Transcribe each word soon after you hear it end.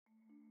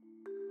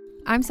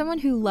I'm someone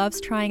who loves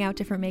trying out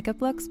different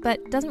makeup looks,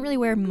 but doesn't really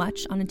wear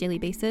much on a daily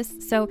basis,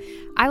 so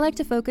I like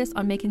to focus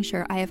on making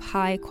sure I have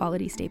high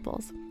quality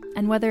staples.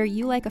 And whether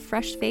you like a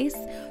fresh face,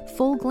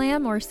 full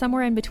glam, or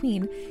somewhere in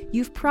between,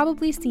 you've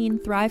probably seen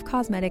Thrive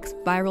Causemetics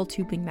Viral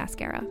Tubing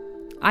Mascara.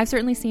 I've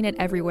certainly seen it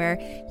everywhere.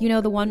 You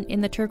know, the one in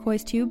the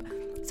turquoise tube?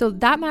 So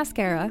that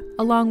mascara,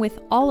 along with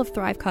all of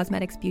Thrive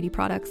Causemetics beauty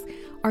products,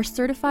 are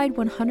certified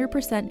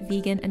 100%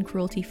 vegan and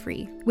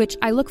cruelty-free, which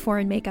I look for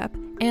in makeup,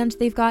 and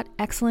they've got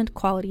excellent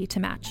quality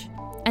to match.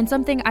 And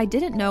something I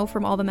didn't know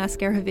from all the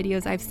mascara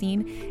videos I've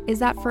seen is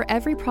that for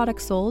every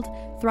product sold,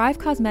 Thrive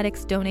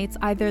Causemetics donates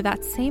either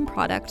that same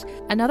product,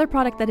 another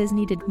product that is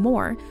needed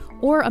more,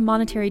 or a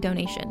monetary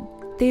donation.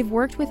 They've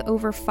worked with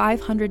over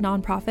 500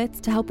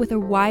 nonprofits to help with a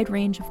wide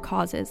range of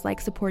causes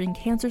like supporting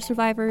cancer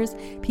survivors,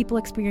 people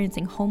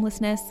experiencing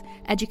homelessness,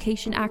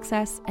 education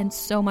access, and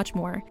so much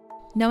more.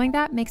 Knowing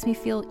that makes me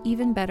feel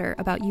even better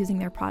about using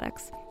their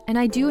products. And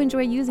I do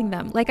enjoy using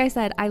them. Like I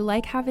said, I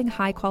like having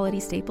high quality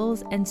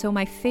staples, and so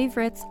my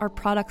favorites are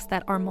products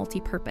that are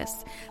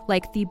multi-purpose,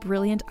 like the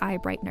Brilliant Eye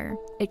Brightener.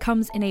 It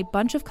comes in a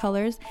bunch of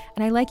colors,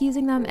 and I like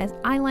using them as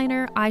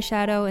eyeliner,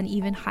 eyeshadow, and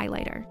even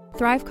highlighter.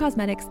 Thrive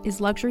Causemetics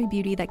is luxury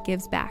beauty that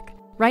gives back.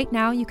 Right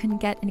now, you can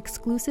get an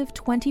exclusive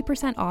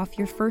 20% off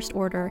your first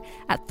order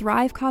at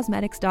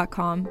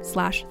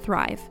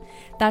thrivecausemetics.com/thrive.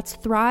 That's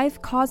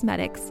Thrive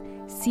Causemetics,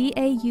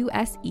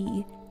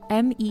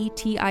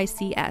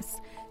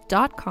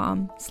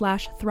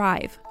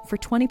 CAUSEMETICS.com/thrive for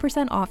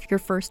 20% off your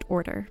first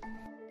order.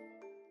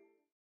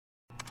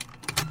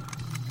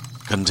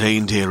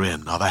 Contained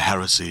herein are the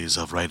heresies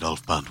of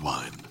Radolf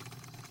Burntwine,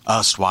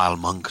 erstwhile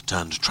monk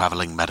turned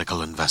traveling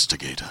medical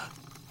investigator.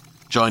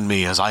 Join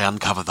me as I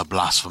uncover the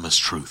blasphemous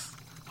truth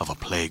of a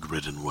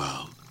plague-ridden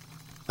world,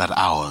 that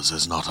ours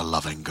is not a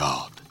loving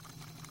God,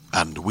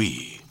 and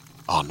we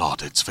are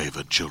not its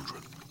favored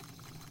children.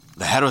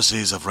 The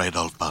Heresies of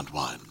Radolf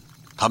Burntwine,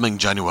 coming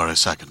January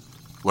 2nd,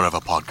 wherever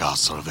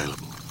podcasts are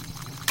available.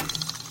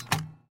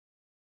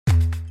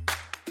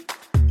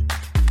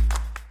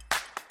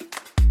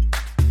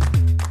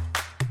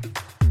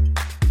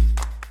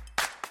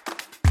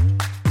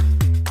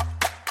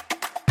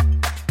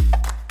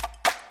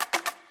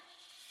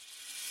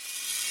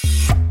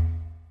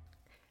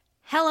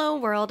 Hello,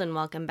 world, and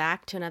welcome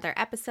back to another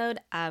episode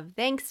of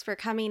Thanks for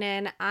Coming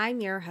In.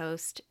 I'm your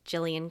host,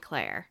 Jillian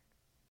Clare.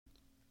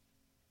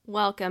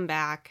 Welcome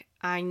back.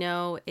 I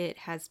know it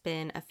has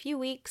been a few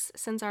weeks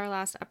since our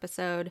last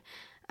episode.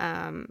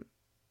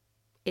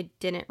 It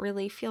didn't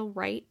really feel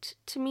right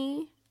to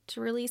me to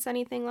release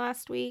anything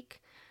last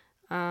week,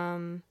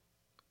 for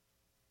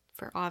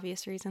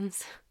obvious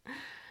reasons.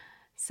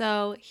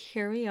 So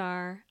here we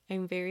are.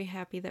 I'm very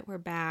happy that we're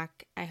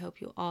back. I hope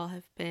you all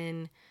have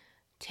been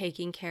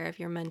taking care of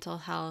your mental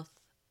health.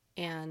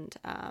 And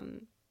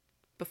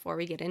before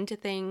we get into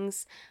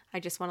things, I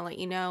just want to let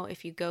you know,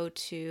 if you go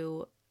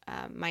to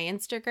my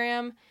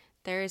Instagram,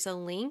 there is a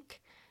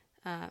link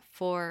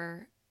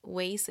for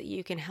ways that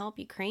you can help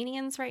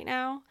Ukrainians right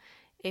now.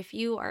 If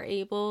you are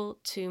able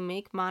to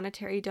make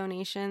monetary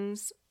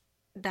donations,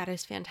 that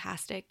is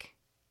fantastic.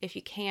 If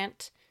you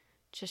can't,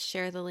 just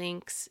share the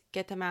links,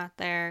 get them out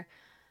there,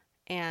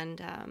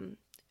 and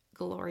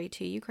glory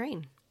to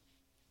Ukraine.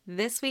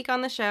 This week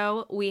on the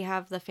show, we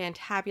have the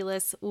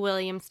fantabulous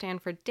William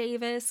Stanford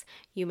Davis.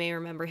 You may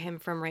remember him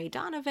from Ray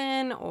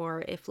Donovan,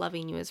 or If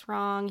Loving You Is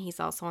Wrong. He's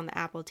also on the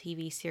Apple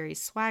TV series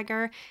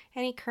Swagger,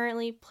 and he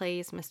currently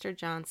plays Mr.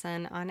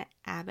 Johnson on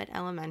Abbott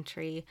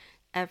Elementary,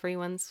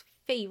 everyone's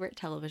favorite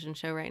television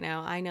show right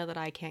now. I know that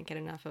I can't get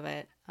enough of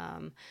it.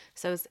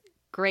 So it's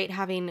great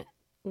having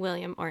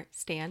William, or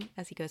Stan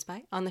as he goes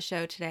by, on the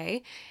show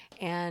today.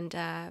 And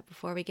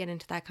before we get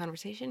into that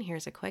conversation,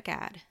 here's a quick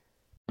ad.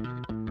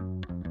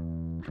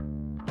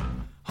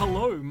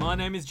 Hello, my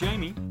name is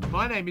Jamie.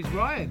 My name is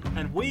Ryan.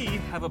 And we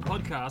have a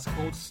podcast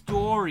called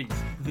Stories,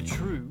 the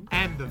True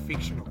And the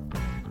Fictional.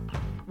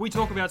 We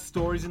talk about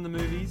stories in the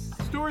movies,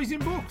 Stories in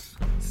books.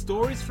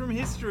 stories from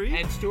history,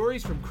 And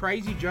stories from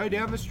Crazy Joe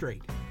down the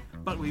street.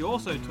 but we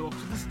also talk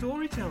to the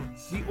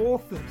storytellers, The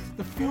authors,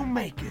 the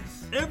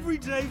filmmakers.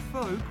 everyday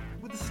folk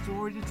with a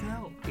story to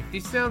tell. If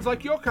this sounds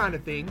like your kind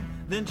of thing,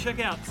 Then check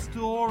out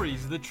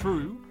Stories, the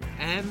True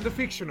and the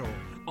Fictional.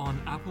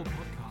 on Apple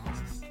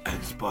Podcasts.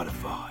 And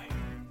Spotify.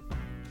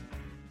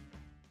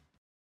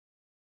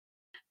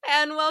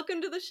 And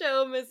welcome to the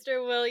show,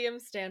 Mr. William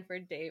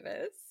Stanford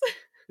Davis.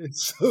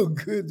 It's so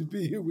good to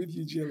be here with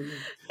you, Jillian.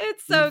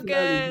 It's so We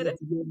finally good.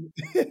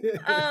 get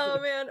together. Oh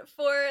man,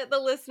 for the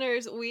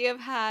listeners, we have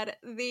had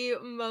the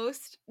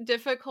most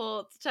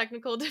difficult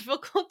technical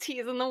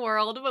difficulties in the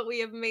world, but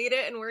we have made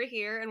it and we're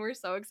here and we're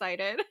so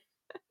excited.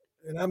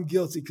 And I'm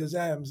guilty because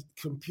I am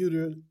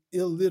computer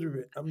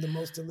illiterate. I'm the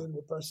most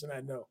illiterate person I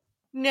know.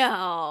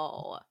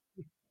 No.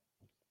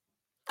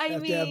 I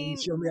Have to have them mean,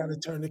 show me how to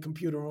turn the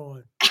computer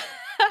on.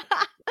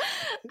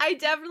 I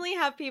definitely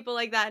have people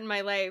like that in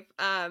my life.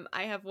 I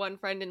have one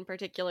friend in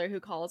particular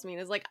who calls me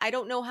and is like, I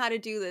don't know how to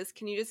do this.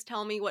 Can you just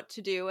tell me what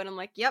to do? And I'm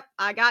like, yep,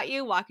 I got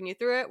you, walking you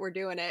through it. We're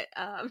doing it.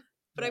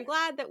 but I'm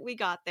glad that we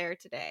got there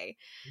today.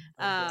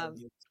 I'm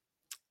glad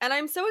And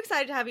I'm so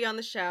excited to have you on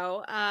the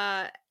show.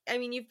 I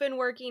mean, you've been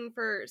working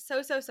for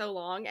so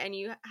long, and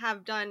you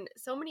have done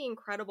so many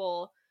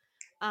incredible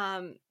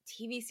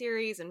TV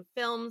series and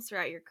films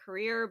throughout your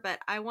career. But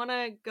I want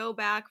to go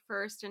back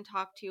first and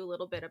talk to you a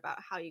little bit about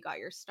how you got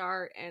your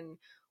start and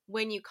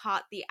when you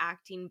caught the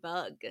acting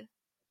bug.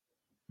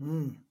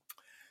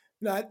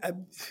 No,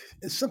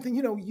 it's something,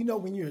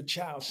 when you're a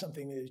child,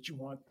 something that you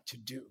want to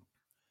do.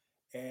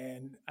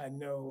 And I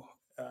know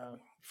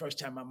first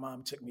time my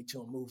mom took me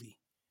to a movie,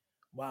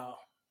 wow,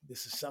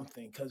 this is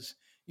something. Because,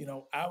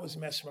 I was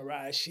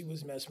mesmerized, she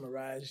was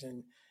mesmerized,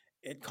 and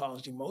it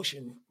caused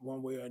emotion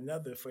one way or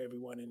another for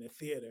everyone in the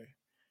theater.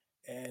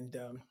 And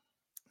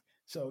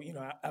so,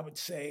 I would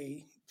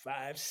say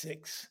 5,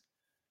 6.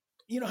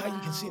 You know how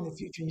you can see in the Wow.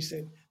 future, and you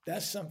say,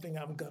 that's something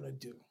I'm going to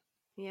do.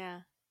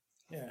 Yeah.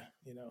 Yeah,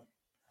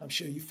 I'm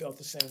sure you felt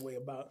the same way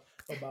about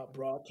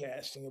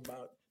broadcasting,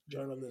 about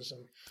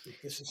journalism.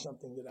 This is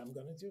something that I'm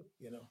going to do.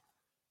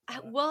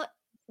 Well,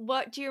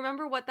 what do you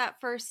remember what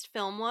that first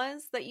film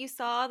was that you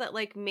saw that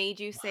like made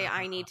you say,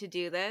 I need to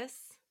do this?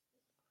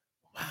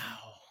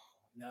 Wow.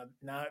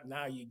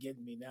 Now you're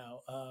getting me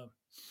now.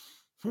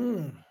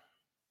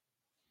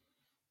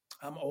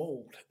 I'm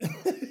old.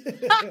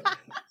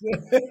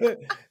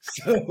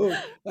 So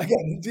I got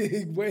to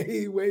dig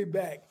way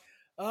back.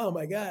 Oh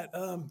my God.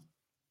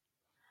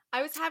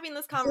 I was having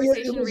this It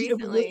conversation was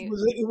recently.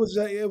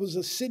 it was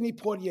a Sidney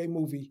Poitier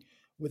movie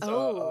with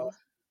Oh,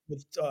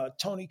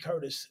 Tony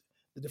Curtis,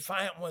 The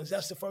Defiant Ones.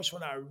 That's the first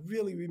one I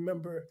really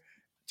remember,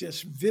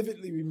 just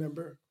vividly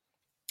remember.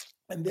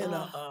 And then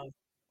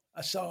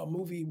I saw a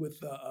movie with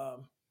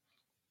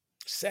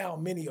Sal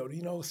Mineo. Do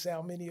you know who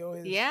Sal Mineo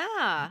is?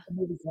 yeah. A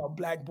movie called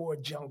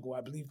Blackboard Jungle.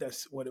 I believe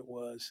that's what it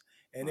was.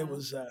 And Wow. it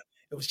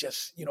was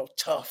just,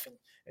 tough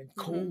and Mhm.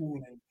 cool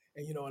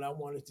and I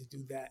wanted to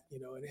do that,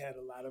 and it had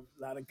a lot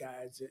of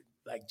guys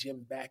like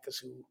Jim Backus,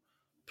 who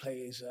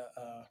plays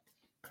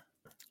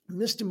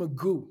Mr.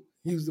 Magoo.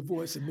 He was the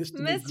voice of Mr.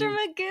 Mr.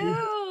 Magoo.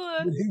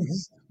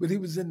 Magoo. But he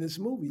was in this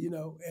movie,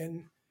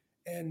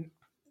 and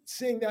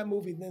seeing that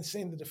movie, then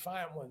seeing The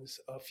Defiant Ones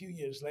a few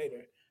years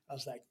later, I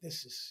was like,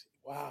 this is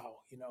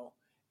wow,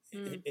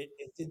 Mm.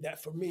 it did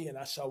that for me, and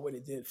I saw what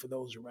it did for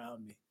those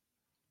around me.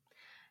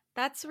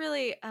 That's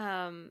really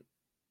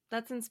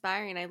that's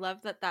inspiring. I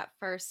love that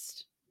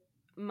first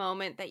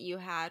moment that you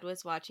had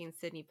was watching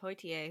Sidney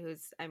Poitier,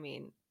 who's, I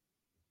mean,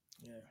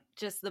 Yeah.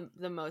 just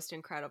the most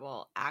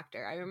incredible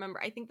actor.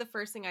 I think the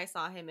first thing I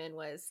saw him in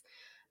was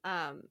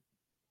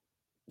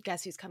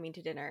Guess Who's Coming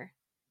to Dinner.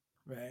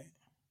 Right.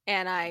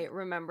 And I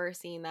remember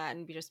seeing that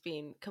and just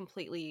being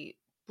completely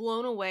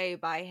blown away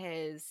by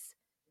his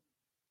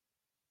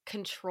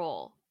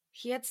control.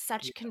 He had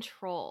such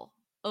control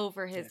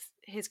over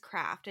his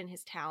craft and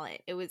his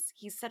talent.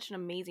 He's such an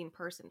amazing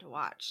person to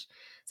watch.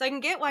 So I can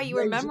get why you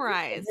were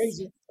memorized.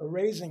 A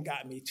Raisin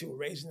got me too. A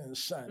Raisin in the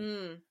Sun.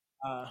 Mm.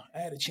 I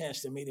had a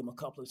chance to meet him a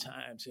couple of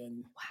times,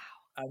 and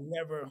Wow.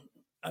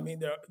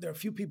 there are a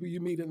few people you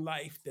meet in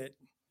life that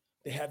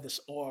they have this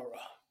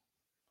aura,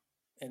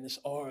 and this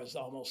aura is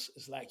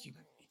it's like you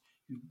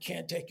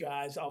can't take your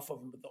eyes off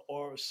of him, but the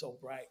aura is so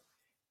bright.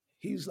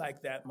 He was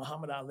like that.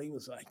 Muhammad Ali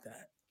was like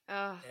that.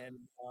 And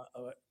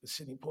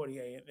Sidney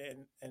Poitier,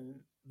 and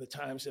the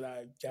times that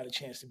I got a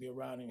chance to be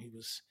around him, he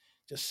was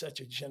just such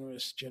a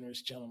generous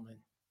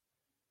gentleman.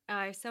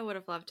 I so would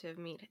have loved to have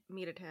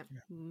meted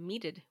him.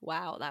 Meted.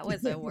 Wow, that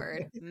was a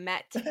word.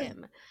 Met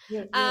him.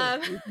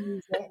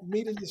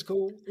 Meted is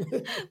cool.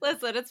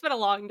 Listen, it's been a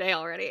long day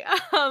already.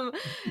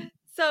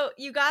 So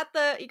you got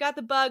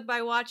the bug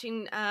by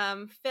watching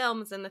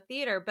films in the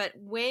theater, but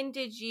when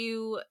did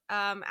you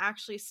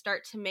actually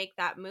start to make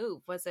that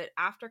move? Was it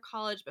after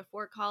college,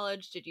 before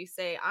college? Did you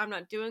say, I'm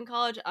not doing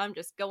college, I'm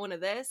just going to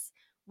this?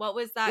 What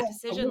was that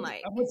decision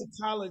like? I went to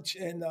college,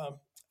 and I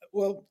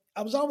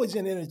was always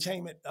in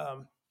entertainment.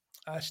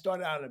 I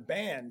started out in a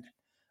band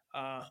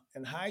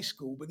in high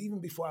school, but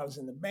even before I was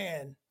in the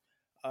band,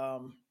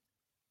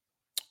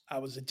 I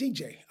was a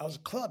DJ. I was a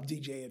club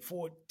DJ at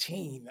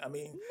 14. I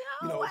mean,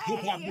 No hip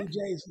hop way!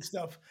 DJs and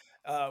stuff.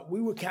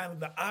 We were kind of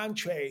the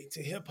entree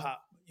to hip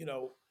hop,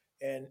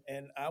 and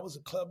I was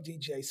a club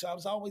DJ. So I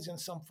was always in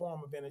some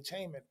form of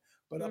entertainment.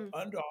 But up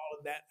under all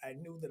of that, I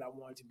knew that I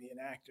wanted to be an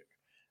actor.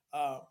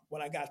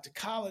 When I got to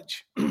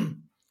college,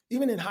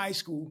 even in high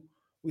school,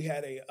 we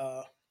had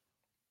a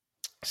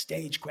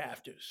stage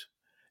crafters.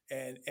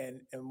 And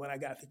when I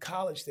got to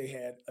college, they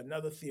had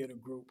another theater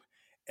group.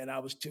 And I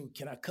was too,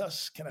 can I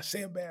cuss? Can I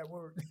say a bad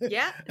word?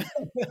 Yeah.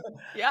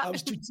 Yeah. I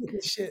was too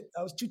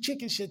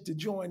chicken shit to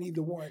join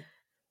either one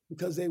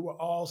because they were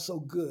all so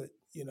good,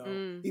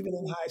 Even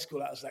in high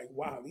school, I was like,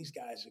 wow, these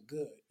guys are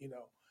good,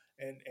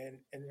 And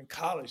in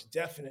college,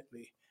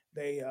 definitely,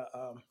 they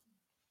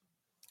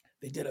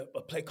did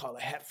a play called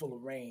A Hat Full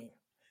of Rain.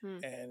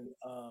 And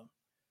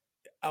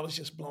I was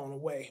just blown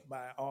away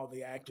by all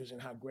the actors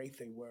and how great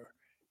they were.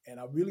 And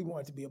I really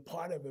wanted to be a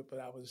part of it, but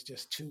I was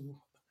just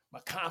my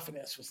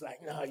confidence was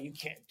like, no, you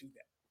can't do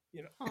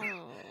that,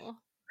 Oh.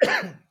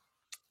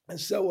 And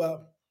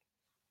so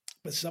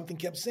but something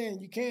kept saying,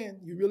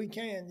 you really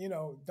can,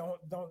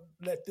 don't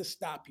let this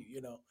stop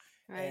you,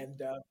 Right.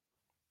 And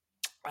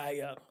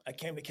I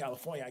came to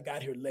California. I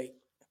got here late.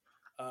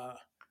 Uh,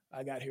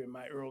 I got here in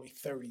my early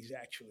 30s,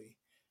 actually.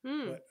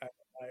 Mm. But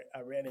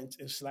I ran into,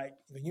 it's like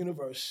the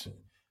universe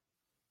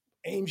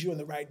aims you in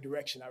the right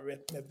direction. I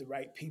met the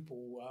right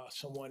people.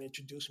 Someone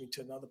introduced me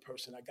to another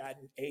person. I got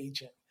an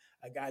agent.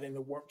 I got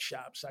into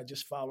workshops. I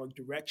just followed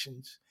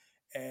directions.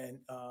 And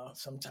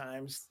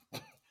sometimes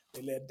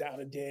they led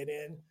down a dead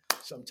end.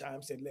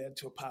 Sometimes they led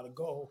to a pot of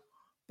gold.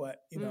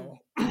 But,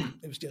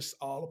 it was just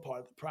all a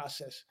part of the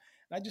process.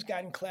 And I just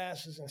got in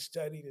classes and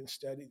studied and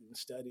studied and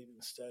studied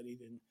and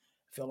studied and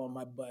fell on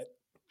my butt,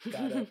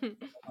 got up, fell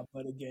on my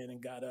butt again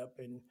and got up.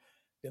 And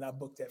then I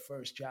booked that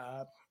first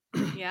job.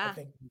 Yeah. I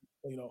think,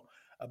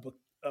 I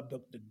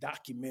booked the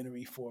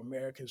documentary for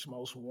America's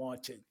Most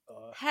Wanted.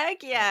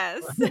 Heck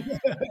yes. That's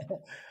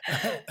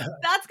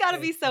got to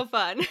be so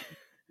fun.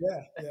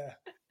 Yeah.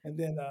 And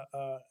then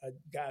I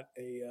got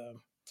a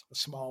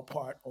small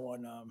part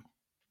on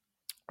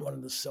one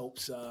of the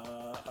soaps.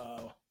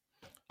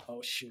 Oh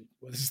shoot,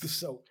 what is the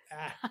soap?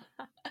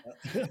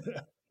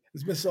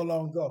 It's been so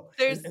long ago.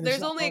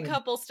 There's only a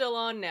couple still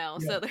on now.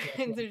 Yeah,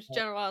 So there's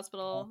General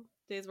Hospital,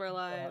 Days of Our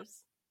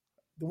Lives.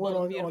 The one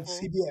on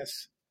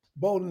CBS,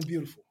 Bold and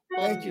Beautiful.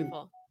 Thank you.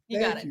 You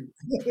got it.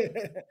 Thank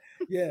you.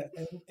 Yeah,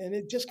 and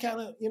it just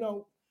kind of,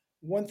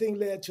 one thing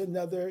led to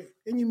another,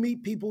 and you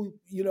meet people,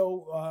 you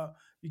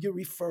get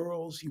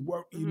referrals, you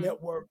work, you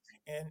network,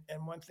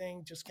 and one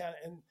thing just kind of,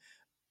 and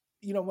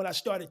when I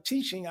started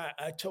teaching,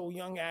 I told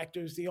young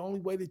actors the only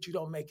way that you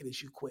don't make it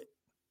is you quit.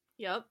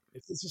 Yep.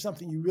 If this is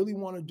something you really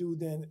want to do,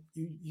 then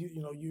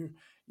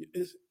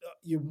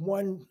you're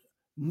one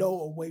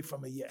no away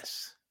from a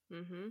yes.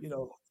 Mm-hmm.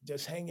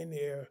 Just hang in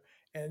there,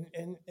 and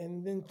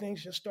then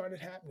things just started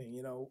happening.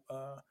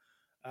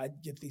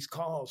 I'd get these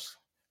calls.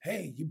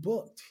 Hey, you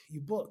booked,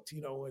 and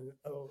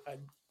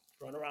I'd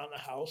run around the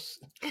house,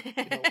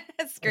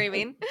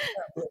 screaming,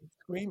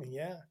 screaming.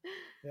 Yeah.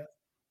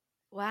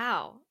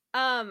 Wow.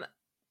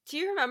 Do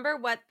you remember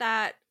what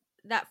that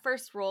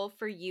first role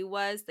for you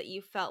was that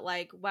you felt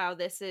like, wow,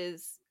 this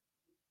is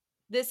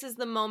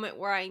the moment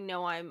where I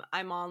know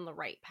I'm on the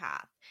right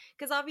path?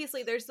 Because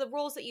obviously there's the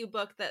roles that you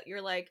book that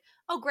you're like,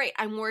 oh great,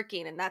 I'm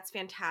working, and that's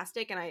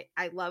fantastic, and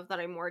I love that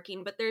I'm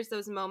working. But there's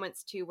those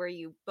moments too where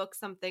you book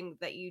something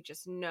that you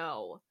just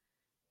know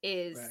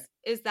is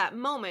that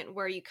moment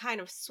where you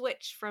kind of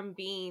switch from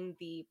being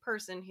the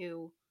person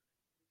who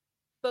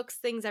books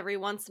things every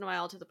once in a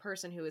while to the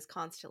person who is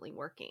constantly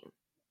working.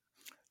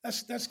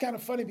 That's kind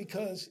of funny,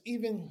 because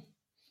even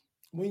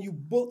when you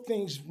book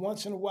things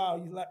once in a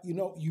while,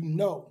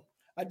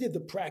 I did the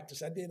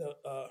practice. I did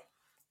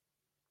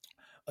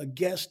a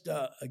guest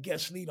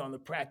lead on the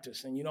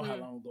practice, and how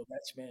long ago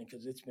that's been,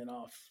 because it's been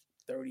off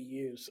 30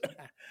 years.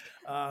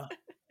 And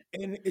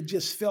it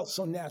just felt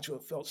so natural.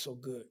 It felt so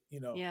good,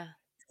 Yeah.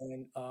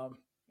 And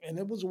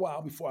it was a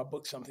while before I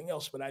booked something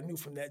else, but I knew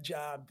from that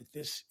job that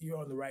you're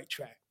on the right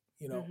track.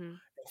 In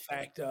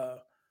fact,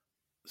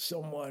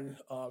 someone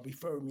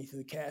referred me to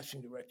the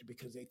casting director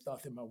because they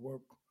thought that my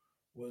work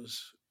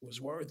was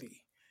worthy.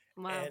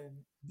 Wow.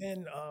 And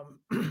then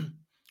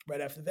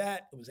right after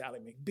that, it was Ally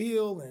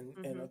McBeal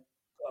and a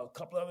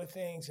couple other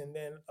things. And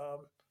then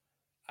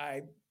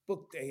I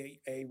booked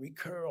a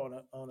recur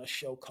on a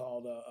show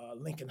called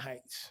Lincoln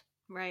Heights.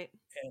 Right.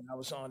 And I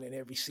was on in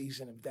every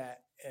season of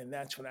that. And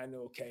that's when I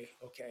knew,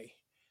 okay,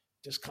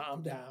 just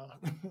calm down.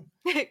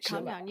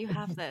 Calm down. You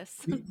have this.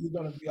 You're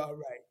going to be all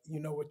right. You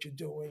know what you're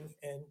doing.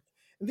 And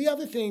the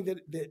other thing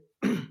that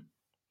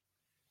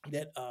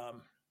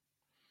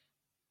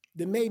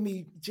made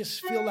me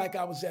just feel like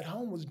I was at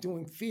home was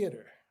doing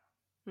theater.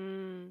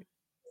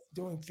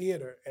 Doing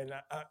theater, and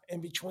I,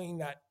 in between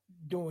not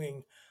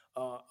doing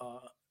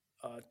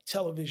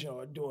television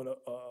or doing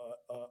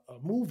a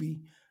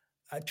movie,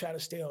 I try to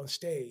stay on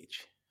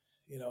stage.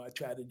 I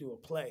try to do a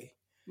play.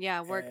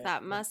 Yeah, work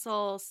that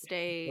muscle,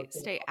 stay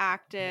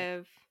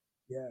active.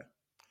 Yeah,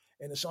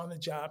 and it's on the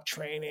job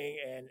training,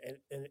 and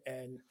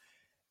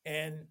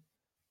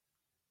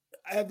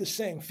I have the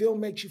saying: film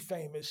makes you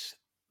famous,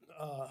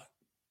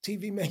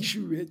 TV makes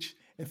you rich,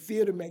 and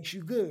theater makes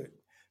you good.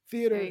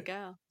 Theater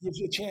gives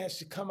you a chance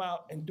to come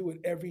out and do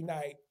it every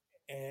night,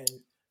 and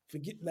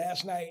forget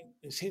last night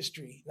is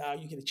history. Now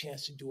you get a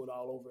chance to do it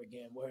all over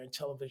again. Where in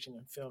television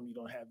and film, you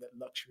don't have that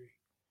luxury.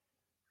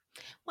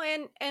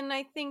 Well, and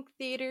I think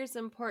theater is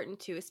important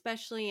too,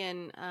 especially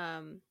in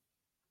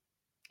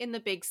the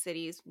big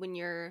cities when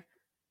you're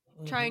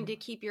trying to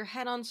keep your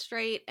head on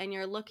straight and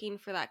you're looking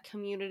for that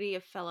community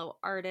of fellow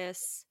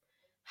artists,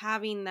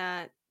 having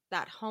that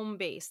home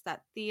base,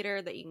 that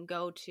theater that you can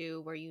go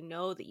to where you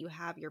know that you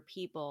have your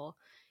people.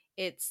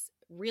 It's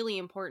really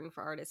important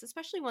for artists,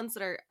 especially ones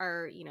that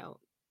are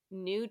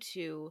new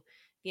to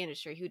the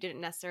industry, who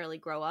didn't necessarily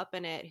grow up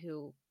in it,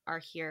 who are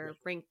here,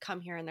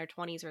 come here in their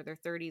 20s or their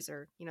 30s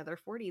or their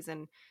 40s,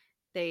 and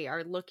they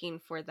are looking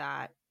for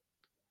that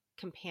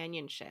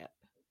companionship.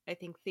 I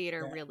think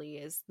theater really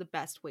is the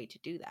best way to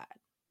do that.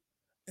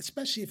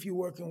 Especially if you're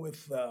working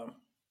with,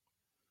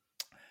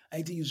 I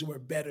hate to use the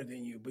word better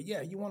than you, but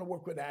yeah, you want to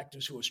work with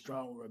actors who are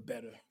stronger or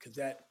better, because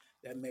that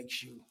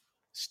makes you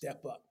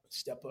step up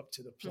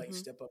to the plate,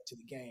 step up to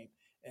the game.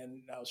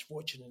 And I was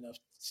fortunate enough,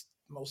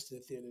 most of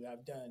the theater that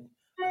I've done,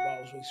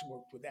 I've always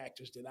worked with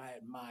actors that I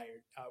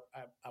admired.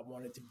 I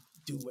wanted to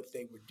do what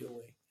they were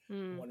doing.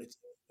 I wanted to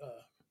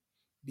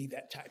be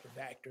that type of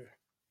actor.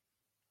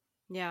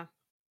 Yeah.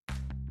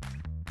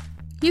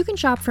 You can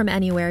shop from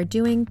anywhere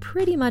doing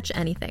pretty much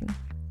anything.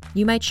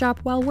 You might shop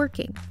while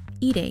working,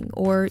 eating,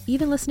 or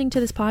even listening to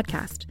this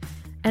podcast.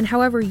 And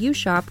however you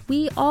shop,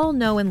 we all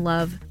know and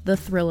love the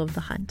thrill of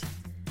the hunt.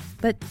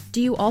 But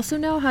do you also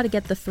know how to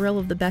get the thrill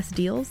of the best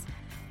deals?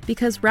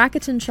 Because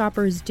Rakuten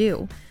shoppers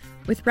do.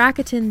 With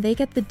Rakuten, they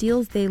get the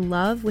deals they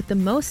love with the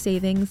most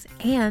savings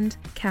and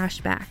cash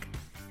back.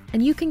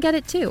 And you can get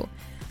it too.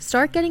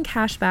 Start getting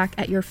cash back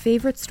at your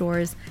favorite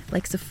stores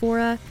like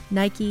Sephora,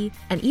 Nike,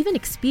 and even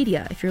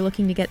Expedia if you're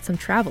looking to get some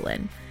travel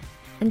in.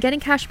 And getting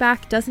cash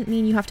back doesn't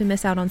mean you have to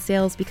miss out on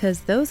sales,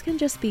 because those can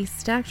just be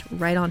stacked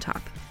right on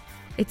top.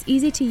 It's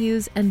easy to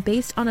use and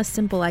based on a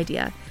simple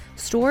idea.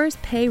 Stores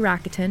pay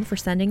Rakuten for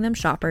sending them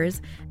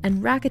shoppers,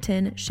 and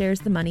Rakuten shares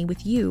the money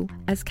with you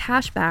as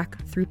cash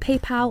back through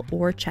PayPal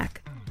or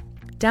check.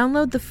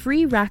 Download the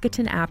free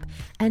Rakuten app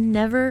and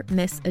never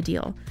miss a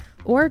deal.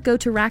 Or go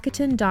to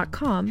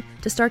Rakuten.com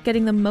to start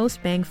getting the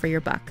most bang for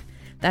your buck.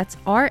 That's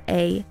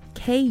Rakuten.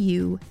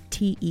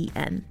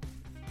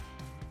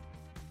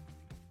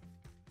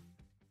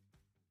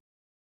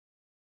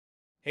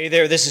 Hey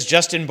there, this is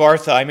Justin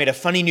Bartha. I made a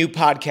funny new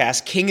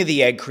podcast, King of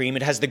the Egg Cream.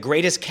 It has the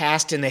greatest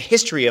cast in the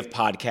history of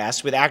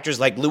podcasts with actors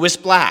like Louis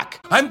Black.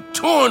 I'm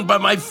torn by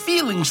my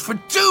feelings for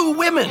two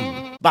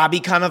women.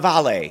 Bobby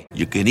Cannavale.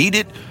 You can eat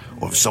it,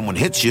 or if someone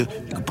hits you,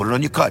 you can put it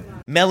on your cut.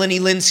 Melanie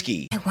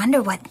Linsky. I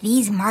wonder what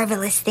these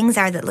marvelous things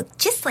are that look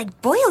just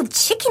like boiled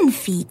chicken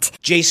feet.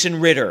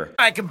 Jason Ritter.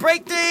 I can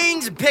break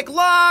things and pick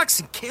locks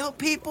and kill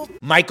people.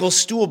 Michael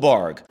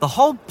Stuhlbarg. The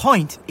whole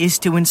point is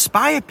to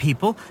inspire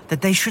people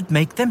that they should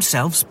make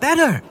themselves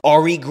better.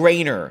 Ari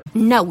Grainer.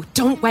 No,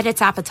 don't whet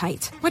its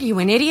appetite. What are you,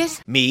 an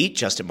idiot? Me,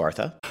 Justin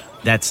Bartha.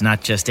 That's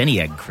not just any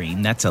egg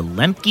cream, that's a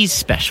Lemke's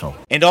special.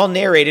 And all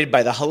narrated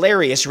by the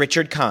hilarious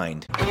Richard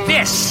Kind.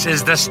 This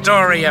is the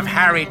story of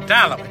Harry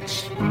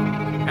Dalowitz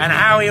and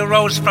how he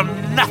rose from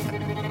nothing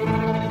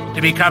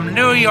to become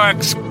New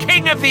York's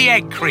King of the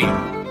Egg Cream.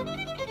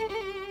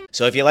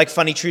 So if you like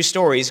funny true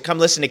stories, come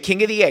listen to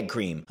King of the Egg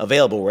Cream,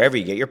 available wherever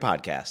you get your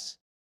podcasts.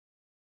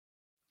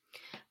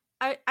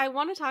 I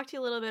want to talk to you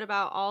a little bit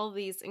about all of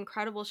these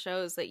incredible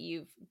shows that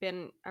you've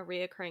been a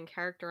reoccurring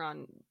character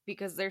on,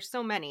 because there's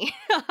so many.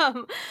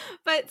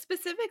 But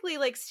specifically,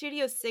 like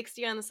Studio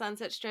 60 on the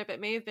Sunset Strip, it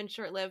may have been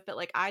short-lived, but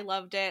like I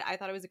loved it. I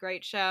thought it was a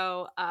great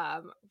show.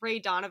 Ray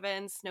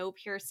Donovan,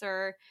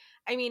 Snowpiercer.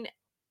 I mean,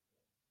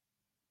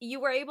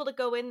 you were able to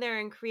go in there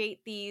and create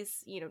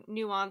these, you know,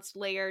 nuanced,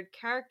 layered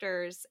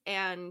characters,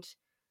 and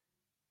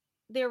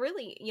they're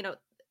really, you know,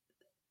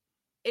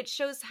 it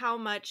shows how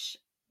much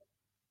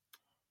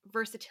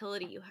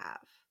versatility you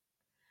have.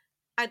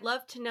 I'd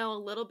love to know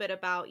a little bit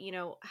about, you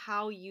know,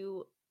 how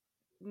you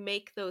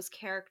make those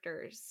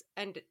characters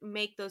and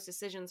make those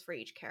decisions for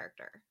each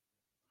character.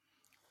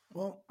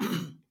 Well,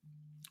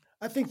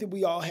 I think that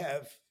we all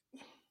have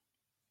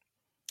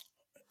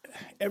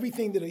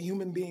everything that a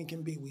human being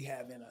can be, we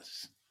have in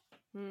us.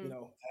 You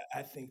know,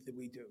 I think that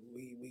we do.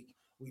 We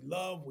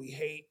love, we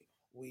hate,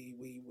 we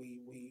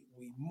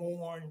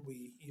mourn,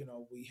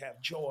 we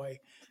have joy.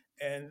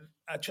 And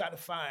I try to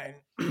find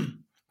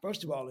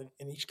first of all,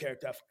 in each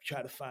character, I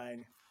try to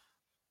find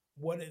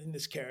what in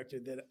this character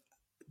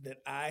that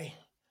I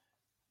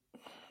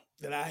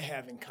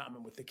have in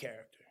common with the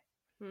character.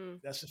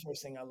 That's the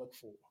first thing I look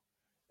for,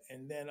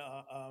 and then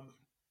I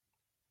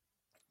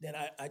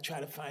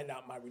try to find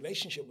out my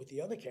relationship with the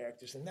other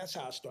characters, and that's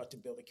how I start to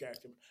build a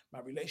character.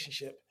 My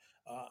relationship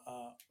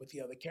with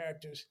the other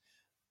characters,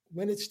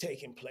 when it's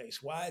taking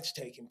place, why it's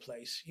taking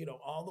place, you know,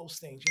 all those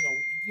things.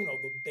 You know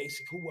the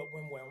basic who, what,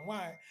 when, where, and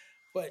why,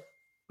 but.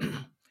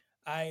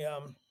 I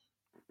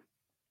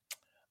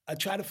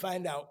try to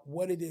find out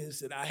what it is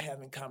that I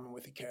have in common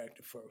with the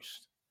character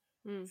first,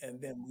 and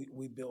then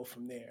we build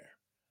from there.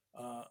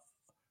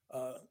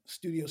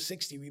 Studio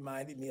 60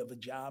 reminded me of a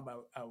job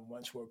I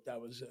once worked. I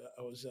was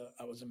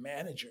a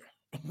manager.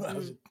 I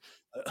was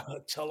a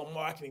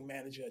telemarketing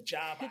manager, a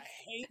job I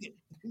hated.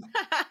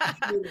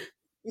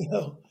 You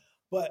know,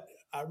 but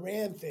I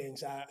ran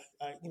things. I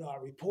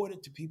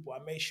reported to people. I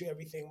made sure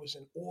everything was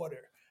in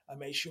order. I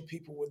made sure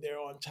people were there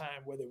on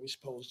time where they were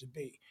supposed to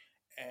be.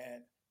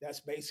 And that's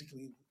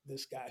basically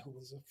this guy who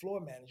was a floor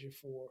manager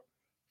for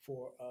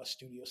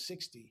Studio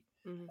 60.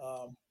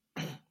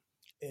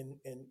 In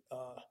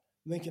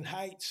Lincoln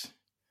Heights.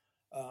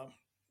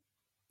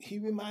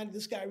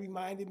 This guy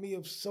reminded me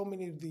of so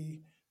many of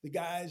the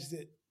guys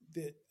that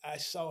I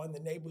saw in the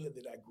neighborhood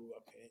that I grew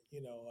up in.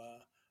 You know,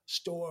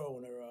 store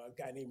owner, a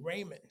guy named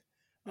Raymond.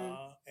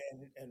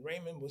 And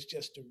Raymond was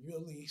just a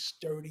really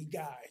sturdy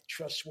guy,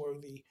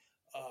 trustworthy,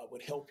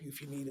 would help you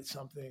if you needed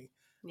something.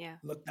 Yeah.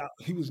 Looked out.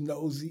 He was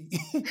nosy.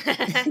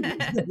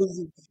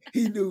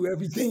 He knew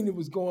everything that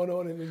was going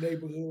on in the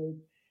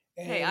neighborhood.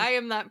 And hey, I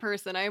am that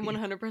person. I am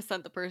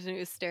 100% the person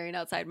who's staring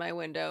outside my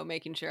window,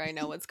 making sure I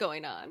know what's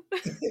going on.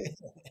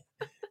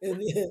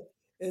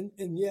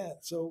 and yeah,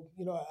 so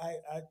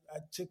I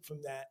took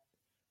from that,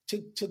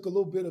 took a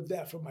little bit of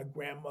that from my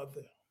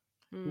grandmother,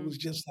 who was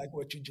just like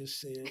what you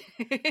just said.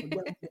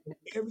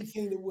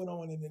 Everything that went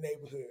on in the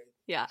neighborhood.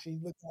 Yeah. She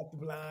looked out the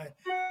blind.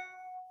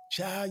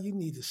 Child, you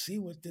need to see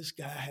what this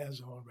guy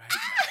has on right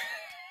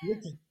now. Look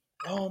at,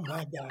 oh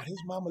my God, his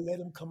mama let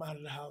him come out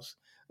of the house.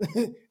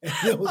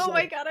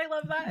 My God, I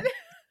love that.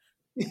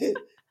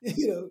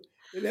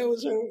 And that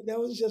was her. That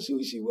was just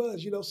who she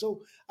was.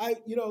 So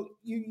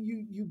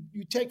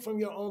you take from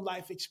your own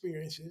life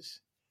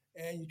experiences,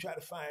 and you try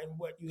to find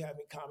what you have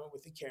in common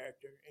with the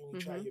character, and you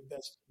try your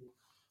best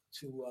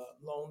to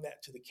loan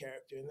that to the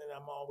character. And then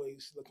I'm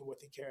always looking what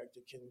the character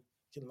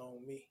can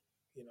loan me.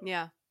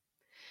 Yeah.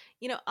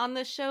 On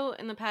the show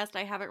in the past,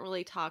 I haven't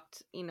really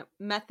talked,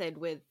 method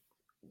with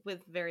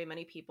very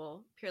many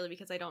people, purely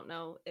because I don't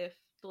know if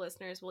the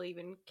listeners will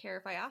even care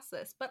if I ask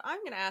this, but I'm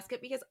going to ask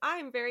it because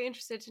I'm very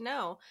interested to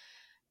know,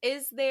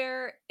 is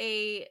there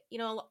every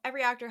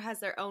actor has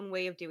their own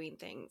way of doing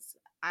things.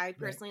 I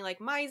personally like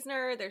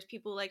Meisner. There's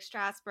people like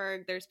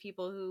Strasberg. There's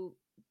people who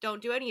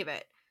don't do any of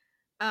it,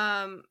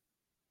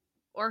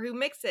 or who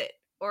mix it,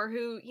 or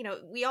who,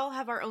 we all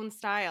have our own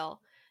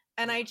style.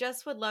 And I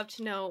just would love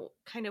to know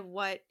kind of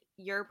what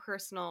your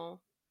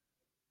personal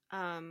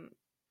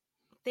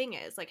thing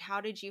is. Like,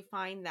 how did you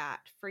find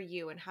that for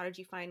you, and how did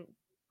you find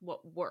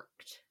what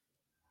worked?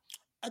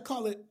 I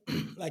call it,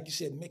 like you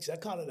said, mix. I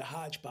call it a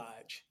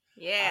hodgepodge.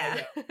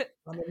 Yeah.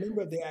 I'm a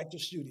member of the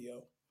Actors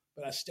Studio,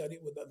 but I studied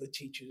with other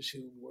teachers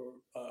who were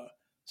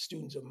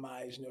students of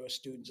Meisner or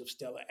students of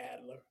Stella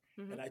Adler.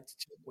 Mm-hmm. And I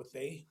took what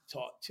they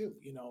taught too,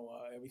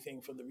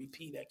 everything from the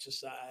repeat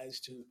exercise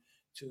to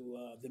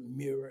the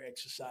mirror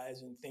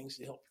exercise and things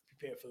to help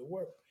prepare for the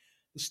work.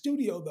 The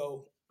studio,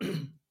 though,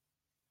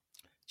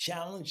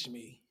 challenged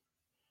me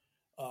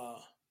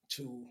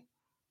to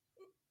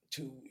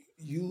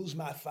use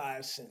my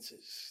five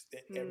senses,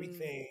 that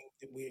everything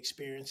that we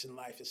experience in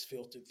life is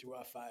filtered through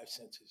our five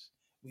senses.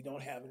 We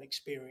don't have an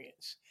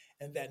experience,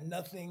 and that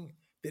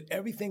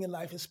everything in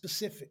life is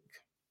specific.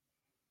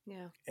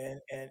 Yeah.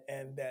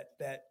 And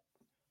that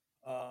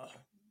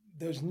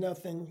there's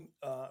nothing,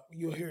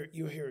 you'll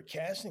hear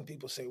casting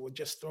people say, well,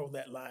 just throw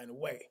that line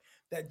away.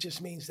 That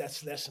just means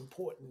that's less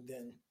important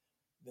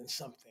than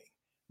something.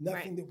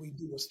 Nothing that we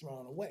do is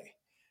thrown away.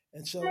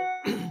 And so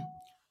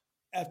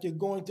after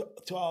going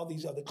to all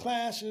these other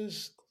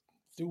classes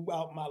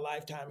throughout my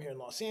lifetime here in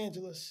Los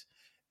Angeles,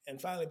 and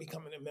finally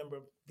becoming a member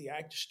of the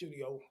Actors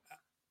Studio,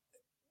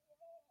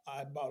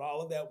 I brought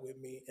all of that with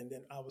me, and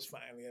then I was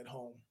finally at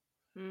home.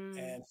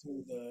 And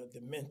through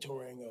the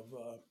mentoring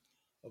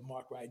of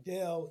Mark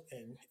Rydell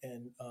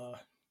and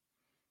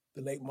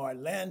the late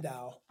Martin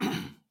Landau,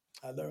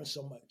 I learned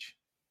so much.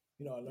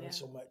 I learned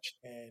so much,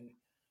 and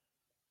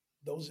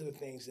those are the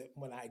things that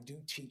when I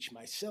do teach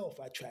myself,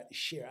 I try to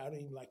share. I don't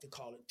even like to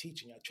call it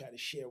teaching. I try to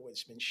share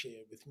what's been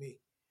shared with me.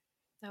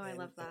 Oh, I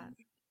love that.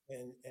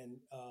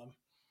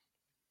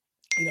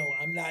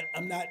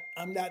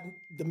 I'm not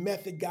the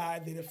method guy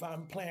that if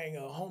I'm playing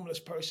a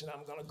homeless person,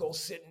 I'm going to go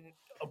sit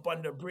up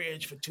under a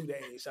bridge for 2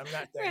 days. I'm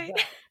not that guy,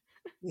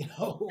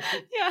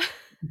 Yeah.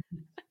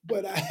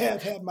 But I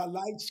have had my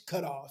lights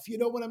cut off. You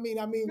know what I mean?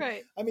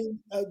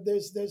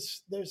 There's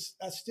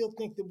I still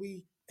think that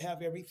we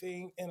have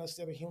everything in us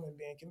that a human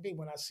being can be.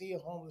 When I see a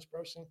homeless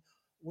person,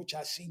 which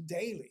I see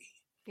daily,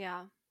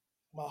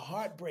 my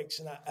heart breaks,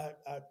 and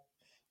I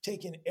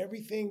take in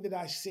everything that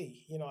I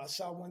see. I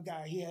saw one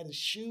guy, he had his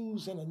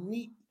shoes in a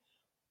neat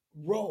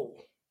row,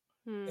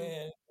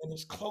 and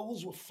his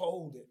clothes were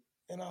folded.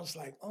 And I was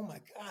like, oh my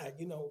God,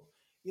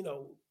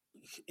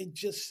 it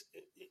just,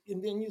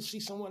 and then you see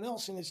someone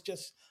else and it's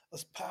just a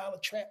pile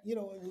of trash,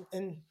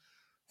 and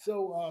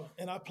so,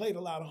 and I played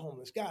a lot of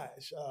homeless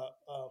guys.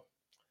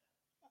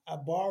 I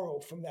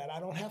borrow from that. I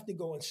don't have to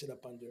go and sit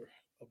up under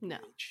a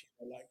bridge,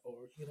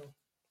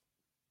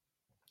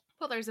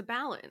 Well, there's a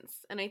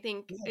balance, and I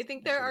think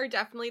there are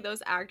definitely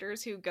those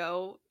actors who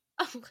go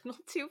a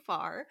little too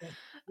far.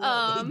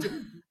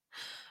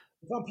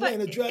 If I'm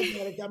playing a drug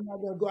addict, I'm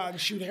not going to go out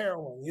and shoot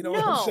heroin. You know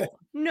what I'm saying?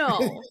 No.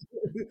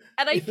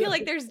 And I feel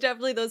like there's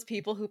definitely those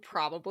people who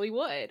probably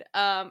would.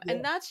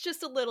 And that's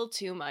just a little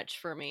too much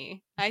for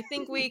me. I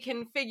think we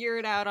can figure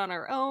it out on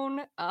our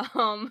own.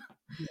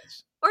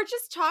 Or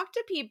just talk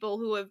to people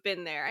who have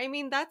been there. I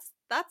mean, that's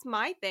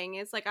my thing.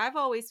 Is like, I've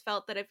always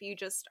felt that if you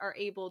just are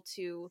able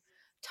to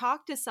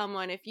talk to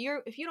someone, if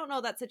you don't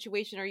know that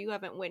situation or you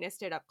haven't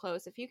witnessed it up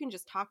close, if you can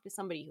just talk to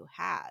somebody who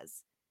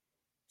has,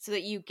 so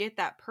that you get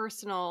that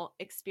personal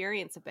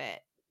experience of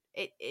it,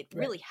 it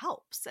really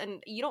helps.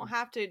 And you don't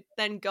have to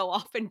then go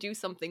off and do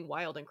something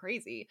wild and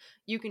crazy.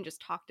 You can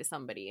just talk to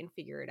somebody and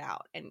figure it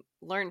out and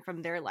learn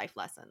from their life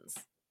lessons.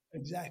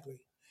 Exactly.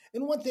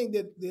 And one thing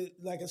that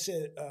like I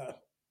said,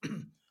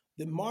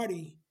 that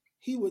Marty,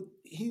 he would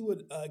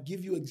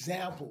give you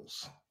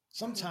examples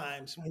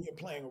sometimes when you're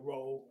playing a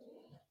role,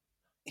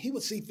 he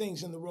would see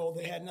things in the role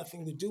that had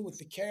nothing to do with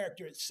the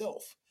character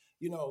itself.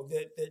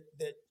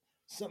 That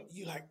some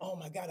you're like, oh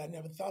my God, I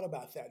never thought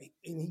about that.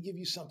 And he give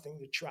you something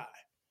to try.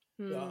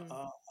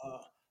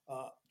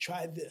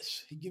 Try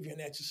this. He give you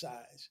an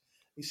exercise.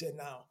 He said,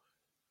 now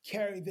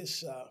carry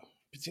this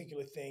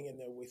particular thing in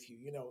there with you.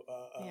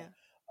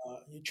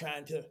 You're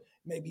trying to,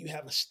 maybe you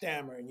have a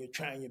stammer and you're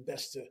trying your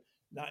best to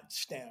not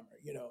stammer,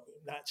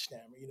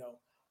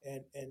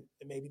 and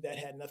maybe that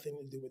had nothing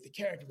to do with the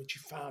character, but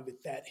you found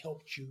that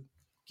helped you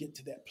get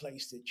to that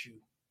place that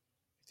you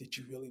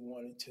really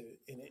wanted to,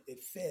 and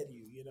it fed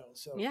you,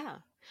 so. Yeah.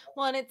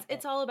 Well, and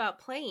it's all about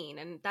playing,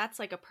 and that's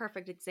like a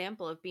perfect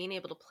example of being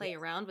able to play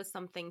around with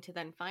something to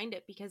then find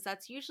it, because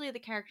that's usually the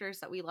characters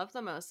that we love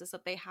the most, is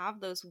that they have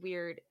those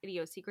weird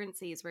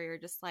idiosyncrasies where you're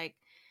just like,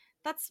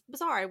 that's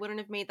bizarre. I wouldn't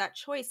have made that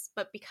choice,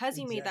 but because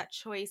you made that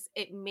choice,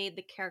 it made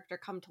the character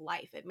come to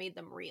life. It made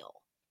them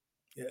real.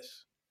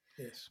 Yes.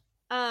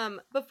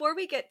 Before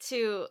we get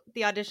to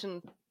the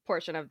audition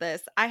portion of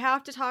this, I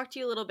have to talk to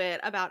you a little bit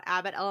about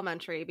Abbott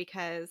Elementary,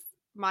 because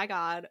my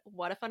God,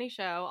 what a funny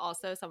show.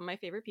 Also, some of my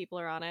favorite people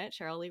are on it,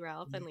 Cheryl Lee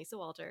Ralph and Lisa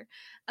Walter.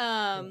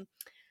 How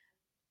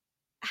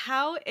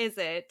is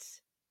it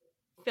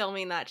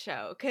filming that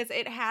show? Because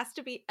it has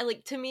to be,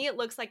 like, to me, it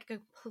looks like a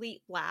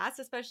complete blast,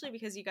 especially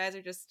because you guys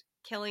are just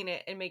killing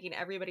it and making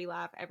everybody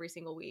laugh every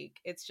single week.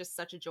 It's just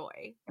such a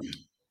joy.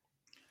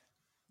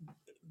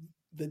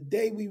 The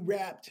day we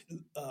wrapped,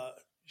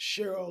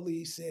 Cheryl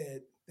Lee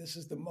said, this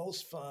is the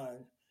most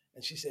fun.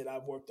 And she said,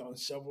 I've worked on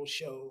several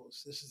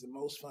shows. This is the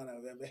most fun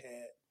I've ever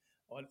had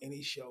on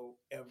any show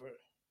ever.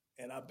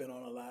 And I've been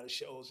on a lot of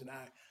shows, and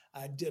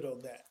I ditto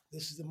that.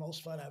 This is the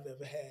most fun I've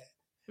ever had.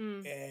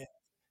 And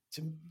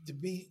to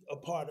be a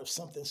part of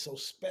something so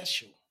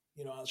special.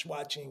 I was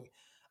watching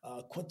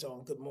Quinto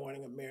on Good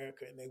Morning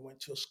America, and they went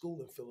to a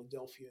school in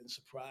Philadelphia and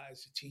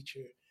surprised the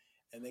teacher,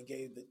 and they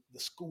gave the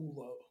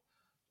school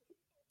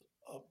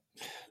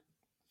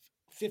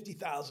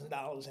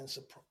 $50,000 in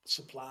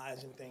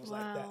supplies and things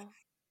like that.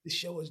 The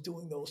show is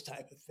doing those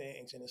type of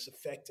things, and it's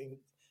affecting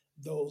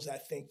those, I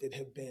think, that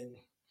have been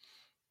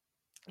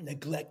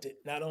neglected.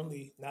 Not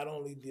only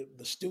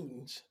the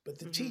students, but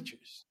the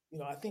teachers.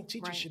 I think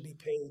teachers should be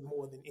paid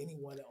more than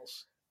anyone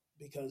else,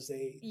 because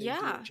they do a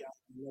job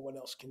no one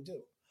else can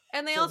do.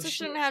 And they also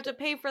shouldn't have to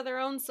pay for their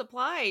own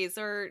supplies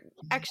or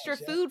extra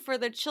food for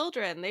the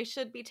children. They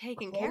should be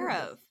taken care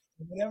of.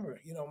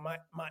 Whatever. My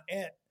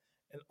aunt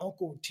and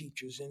uncle were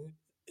teachers, and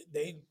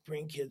they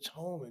bring kids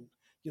home and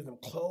give them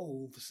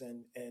clothes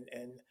and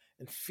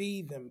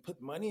feed them,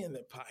 put money in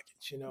their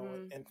pockets,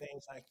 and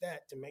things like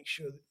that to make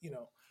sure that,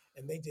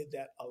 and they did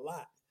that a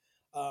lot.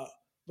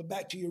 But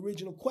back to your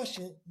original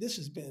question,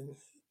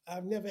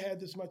 I've never had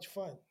this much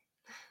fun.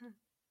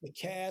 The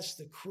cast,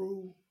 the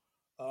crew,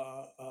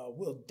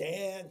 will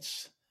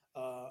dance.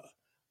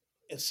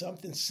 If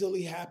something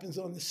silly happens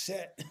on the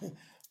set,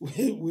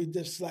 we're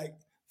just like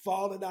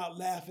falling out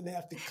laughing. They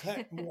have to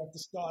cut and we have to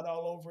start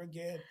all over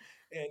again.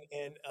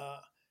 And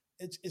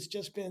it's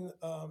just been,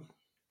 I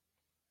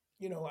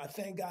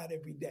thank God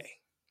every day.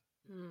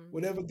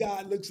 Whatever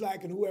God looks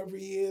like and whoever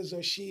he is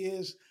or she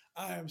is,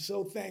 I am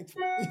so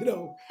thankful,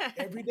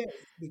 every day,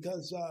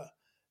 because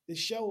the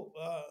show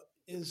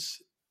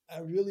is, I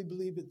really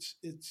believe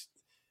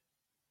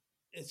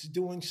it's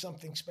doing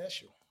something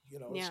special.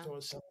 It's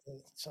doing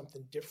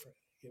something different.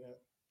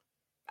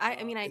 I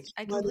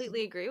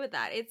completely agree with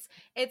that.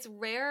 It's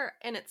rare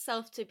in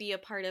itself to be a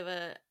part of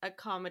a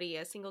comedy,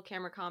 a single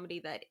camera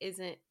comedy that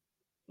isn't,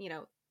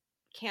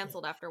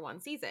 canceled after one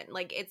season.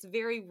 Like, it's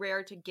very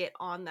rare to get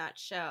on that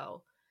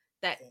show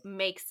that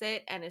makes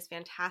it and is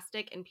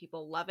fantastic and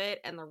people love it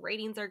and the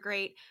ratings are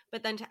great,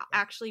 but then to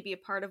actually be a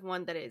part of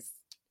one that is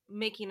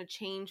making a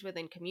change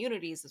within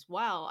communities as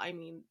well. I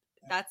mean,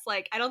 that's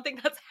like, I don't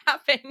think that's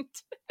happened.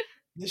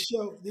 This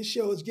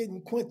show is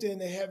getting Quinta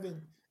into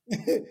heaven.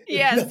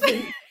 Yes.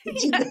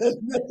 She does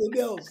nothing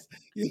else.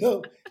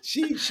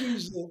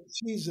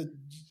 She's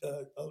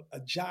a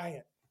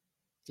giant.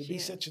 To be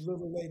such a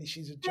little lady,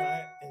 she's a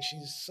giant, and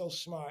she's so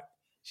smart.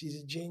 She's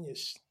a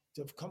genius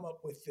to have come up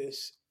with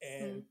this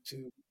and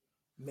to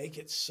make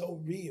it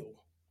so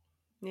real.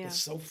 Yeah. It's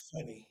so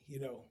funny,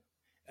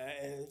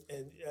 and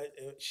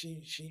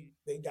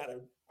they got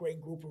a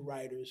great group of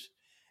writers,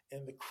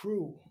 and the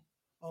crew.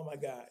 Oh my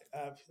God!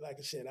 I've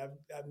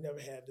never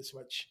had this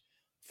much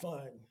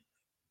fun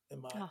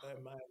in my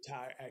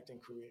entire acting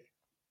career.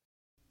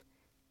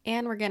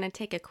 And we're going to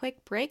take a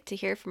quick break to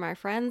hear from our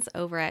friends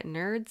over at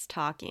Nerds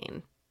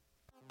Talking.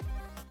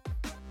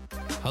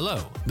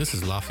 Hello, this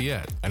is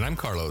Lafayette. And I'm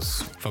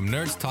Carlos. From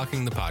Nerds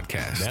Talking the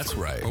Podcast. That's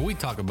right. Where we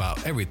talk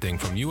about everything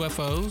from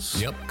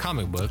UFOs,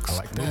 comic books,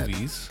 like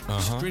movies,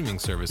 streaming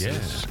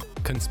services,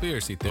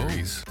 conspiracy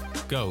theories,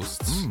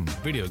 ghosts,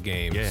 video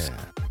games,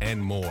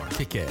 and more.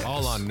 Kick ass.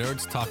 All on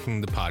Nerds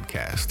Talking the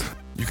Podcast.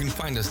 You can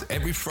find us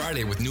every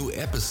Friday with new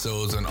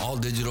episodes on all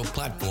digital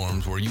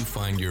platforms where you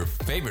find your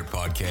favorite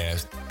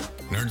podcast,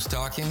 Nerds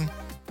Talking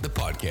the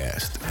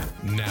Podcast.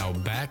 Now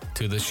back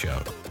to the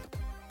show.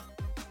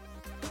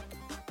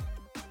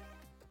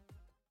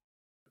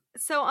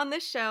 So on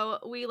this show,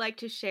 we like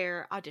to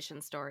share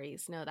audition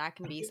stories. No, that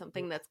can be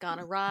something that's gone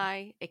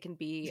awry. It can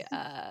be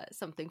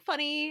something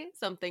funny,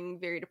 something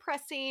very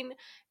depressing.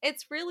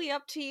 It's really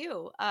up to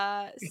you.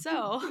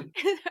 So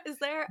is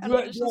there an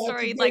audition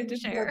story you'd like to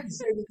share? Do you have to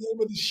say the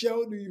name of the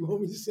show? Do you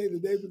want me to say the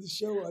name of the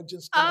show, or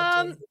just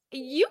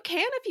You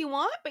can if you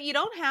want, but you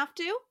don't have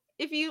to.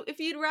 If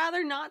you'd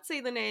rather not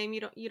say the name,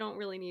 you don't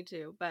really need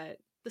to. But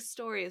the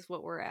story is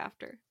what we're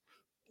after.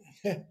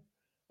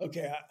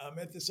 Okay, I'm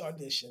at this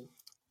audition.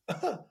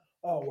 Oh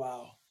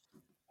wow!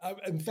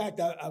 In fact,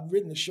 I've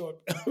written a short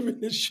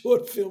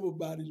film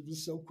about it. It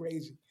was so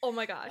crazy. Oh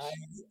my gosh!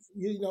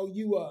 You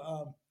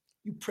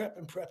prep,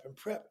 and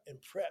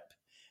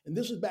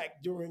this was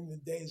back during the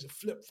days of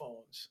flip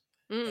phones,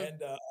 and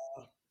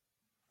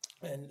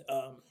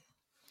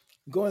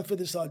going for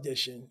this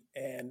audition,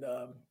 and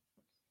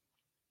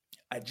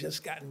I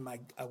just gotten I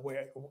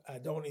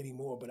don't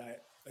anymore, but I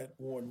had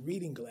worn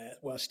reading glass.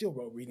 Well, I still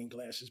wore reading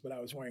glasses, but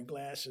I was wearing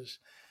glasses,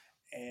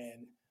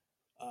 and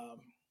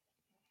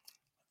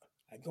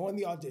I go in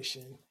the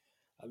audition.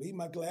 I leave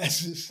my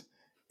glasses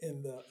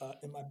in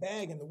my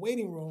bag in the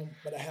waiting room,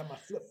 but I have my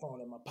flip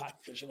phone in my pocket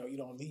because you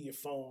don't leave your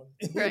phone.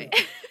 Right.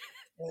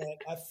 And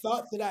I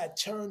thought that I had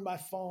turned my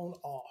phone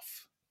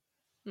off,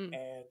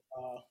 and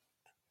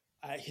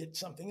I hit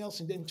something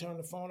else and didn't turn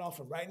the phone off.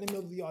 And right in the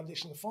middle of the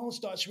audition, the phone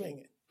starts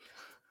ringing.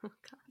 Oh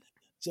God.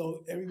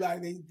 So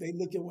everybody, they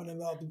look at one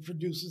another, the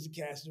producers, the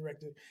cast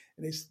director,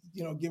 and they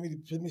give me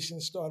the permission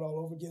to start all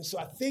over again. So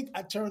I think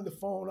I turned the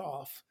phone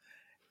off,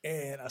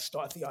 and I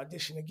start the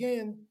audition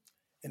again,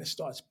 and it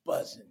starts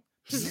buzzing.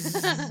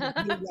 These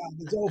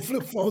old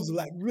flip phones are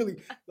like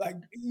really, like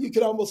you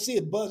could almost see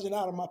it buzzing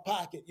out of my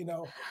pocket, and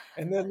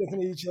they're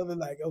looking at each other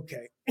like,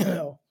 okay,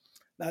 Now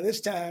this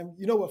time,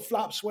 you know what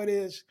flop sweat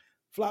is?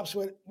 Flop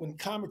sweat, when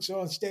comics are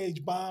on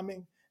stage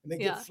bombing, and they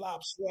get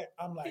flop sweat.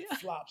 I'm like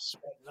flop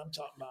sweat, and I'm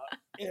talking about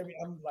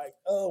I'm like,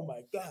 oh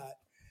my God.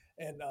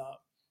 And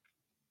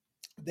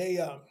they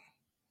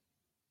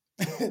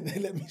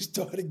let me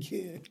start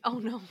again. Oh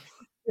no.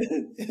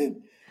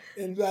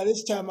 and by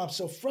this time I'm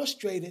so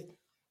frustrated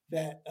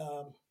that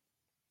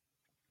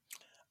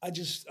I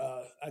just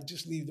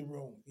leave the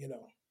room,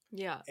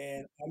 Yeah.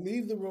 And I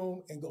leave the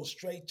room and go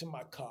straight to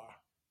my car.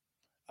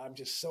 I'm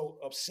just so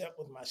upset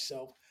with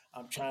myself.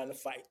 I'm trying to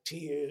fight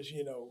tears,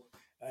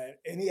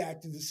 any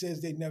actor that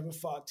says they never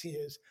fought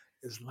tears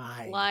is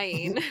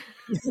lying.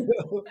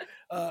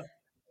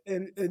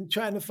 And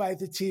trying to fight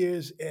the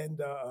tears.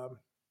 And I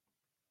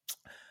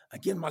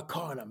get in my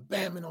car and I'm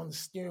bamming on the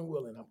steering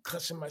wheel and I'm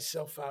cussing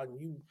myself out. And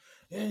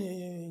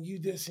you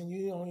this and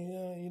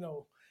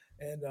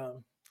and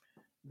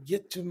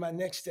get to my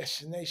next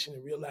destination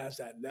and realize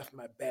I left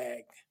my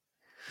bag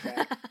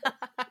at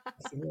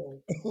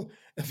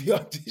the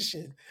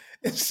audition.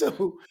 And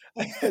so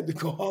I had to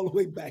go all the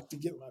way back to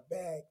get my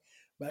bag.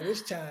 By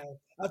this time,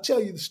 I'll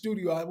tell you the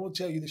studio. I won't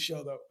tell you the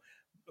show though.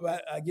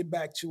 But I get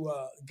back to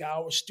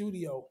Gower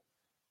Studio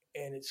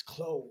and it's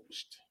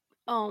closed.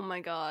 Oh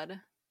my God.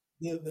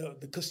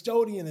 The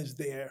custodian is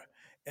there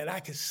and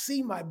I can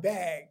see my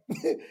bag.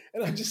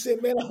 And I just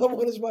said, man, all I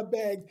want is my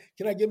bag.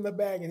 Can I get my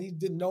bag? And he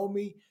didn't know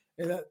me.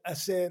 And I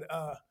said,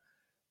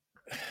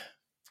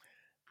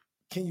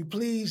 can you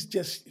please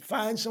just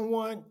find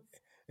someone?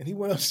 And he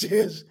went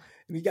upstairs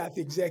and he got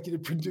the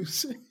executive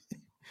producer.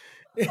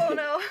 Oh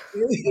no.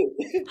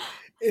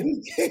 And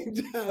he came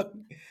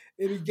down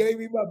and he gave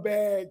me my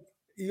bag.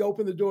 He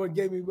opened the door and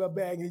gave me my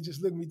bag and he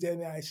just looked me dead in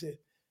the eye and said,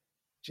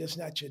 just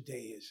not your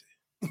day, is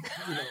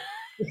it?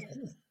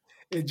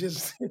 It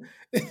just,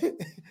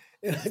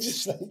 and I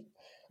just like,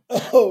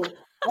 I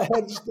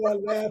had to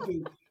start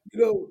laughing,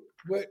 but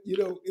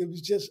it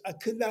was just, I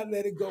could not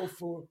let it go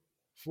for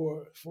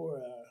a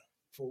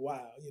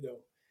while,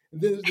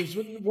 And then there's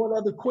one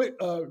other quick,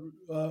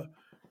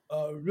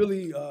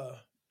 really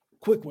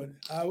quick one.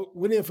 I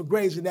went in for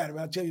Grey's Anatomy.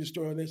 I'll tell you a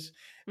story on this.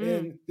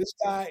 And this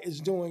guy is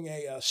doing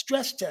a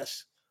stress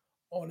test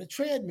on a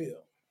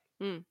treadmill.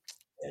 And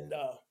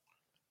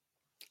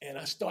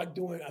I start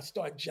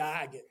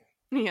jogging.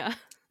 Yeah.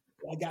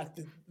 I got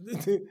the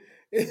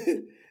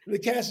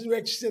casting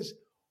director says,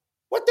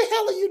 what the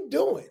hell are you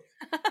doing?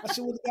 I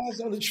said, well, the guy's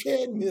on the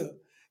treadmill.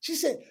 She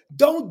said,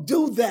 don't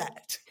do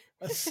that.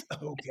 I said,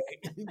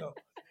 okay,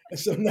 And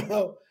so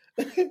now,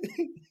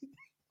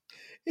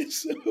 and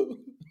so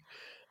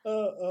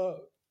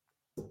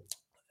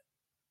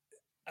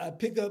I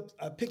pick up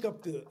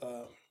the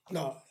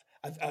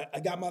I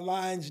got my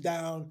lines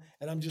down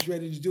and I'm just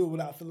ready to do it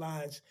without the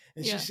lines.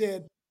 And she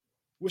said,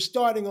 we're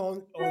starting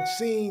on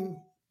scene,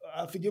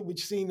 I forget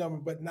which scene number,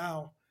 but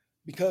now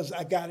because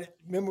I got it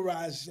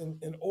memorized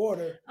in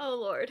order. Oh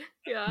Lord,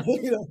 yeah.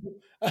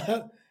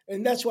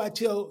 And that's why I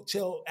tell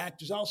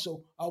actors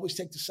also, always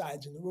take the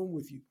sides in the room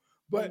with you.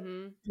 But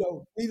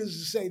needless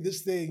to say,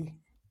 this thing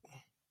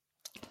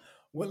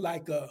went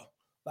like a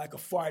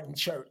fart in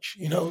church,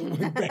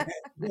 went bad,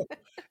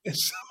 And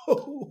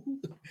so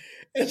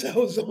as I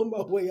was on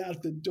my way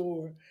out the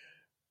door,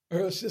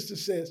 her sister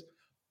says,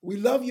 we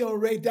love you on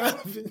Ray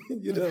Donovan,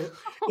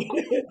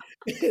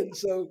 And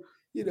so,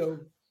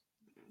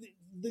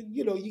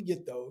 you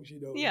get those,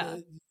 Yeah.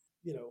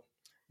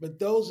 But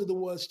those are the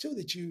ones too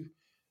that you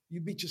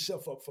beat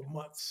yourself up for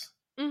months.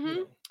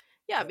 Mm-hmm.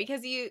 Yeah,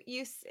 because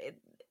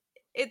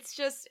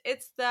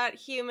it's that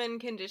human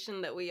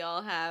condition that we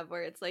all have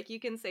where it's like you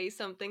can say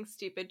something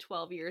stupid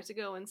 12 years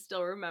ago and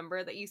still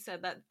remember that you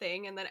said that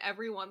thing, and then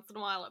every once in a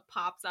while it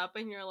pops up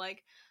and you're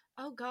like,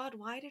 oh God,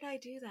 why did I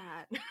do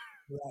that?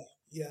 Right.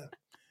 Yeah.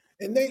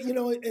 And they,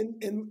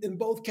 in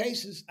both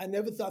cases, I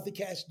never thought the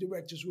cast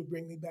directors would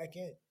bring me back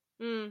in.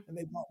 And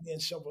they brought me in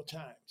several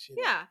times.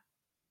 Yeah.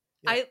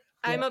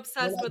 I'm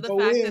obsessed with the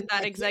fact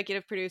that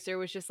executive producer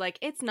was just like,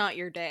 it's not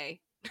your day.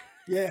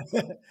 Yeah.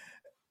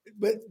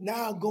 But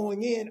now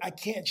going in, I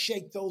can't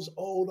shake those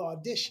old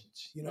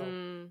auditions.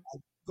 I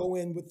go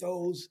in with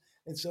those.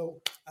 And so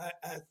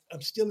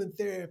I'm still in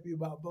therapy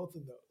about both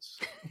of those.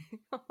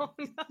 Oh,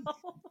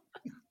 no.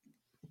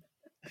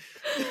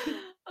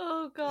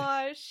 Oh,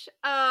 gosh.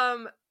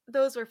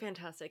 Those were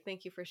fantastic.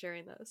 Thank you for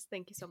sharing those.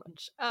 Thank you so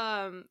much.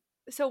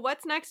 So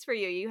what's next for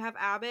you? You have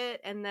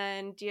Abbott, and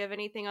then do you have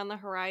anything on the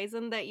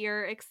horizon that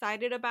you're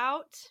excited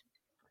about?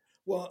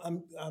 Well,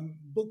 I'm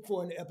booked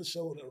for an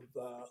episode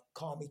of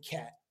Call Me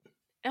Kat.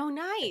 Oh,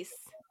 nice.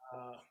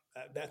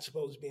 That's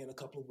supposed to be in a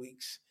couple of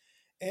weeks.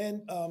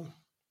 And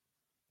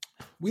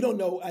we don't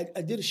know.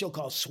 I did a show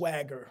called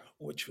Swagger,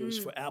 which was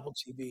for Apple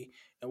TV,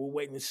 and we're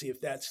waiting to see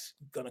if that's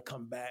going to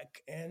come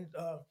back. And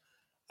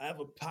I have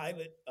a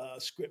pilot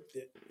script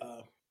that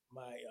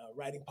my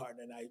writing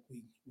partner and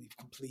we've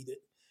completed,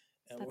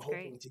 and we're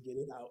hoping to get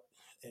it out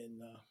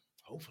and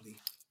hopefully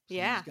these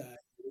guys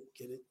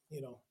get it,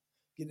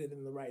 get it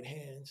in the right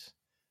hands.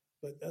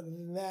 But other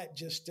than that,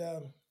 just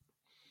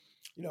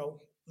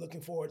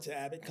looking forward to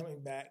Abbott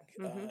coming back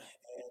and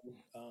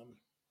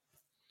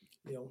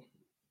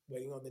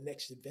waiting on the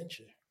next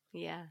adventure.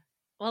 Yeah.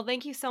 Well,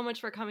 thank you so much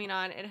for coming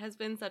on. It has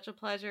been such a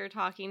pleasure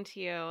talking to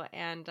you,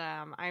 and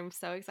I'm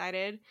so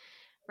excited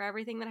for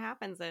everything that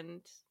happens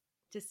and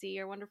to see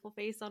your wonderful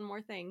face on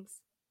more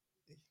things.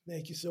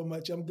 Thank you so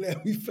much. I'm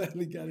glad we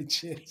finally got a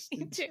chance.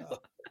 Me too.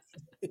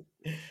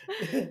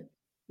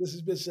 This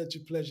has been such a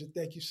pleasure.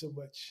 Thank you so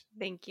much.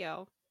 Thank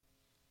you.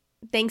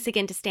 Thanks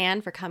again to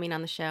Stan for coming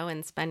on the show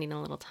and spending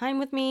a little time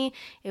with me.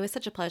 It was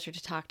such a pleasure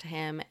to talk to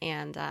him,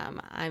 and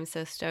I'm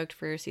so stoked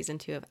for season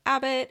 2 of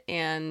Abbott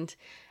and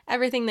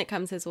everything that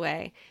comes his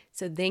way.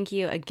 So thank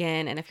you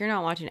again, and if you're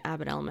not watching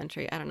Abbott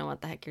Elementary, I don't know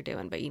what the heck you're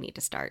doing, but you need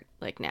to start,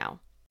 now.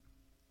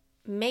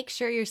 Make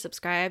sure you're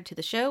subscribed to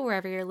the show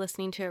wherever you're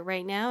listening to it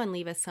right now, and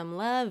leave us some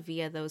love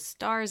via those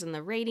stars and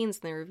the ratings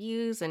and the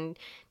reviews, and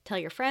tell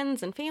your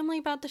friends and family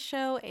about the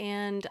show,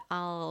 and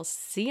I'll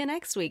see you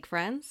next week,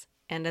 friends.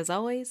 And as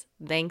always,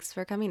 thanks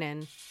for coming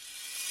in.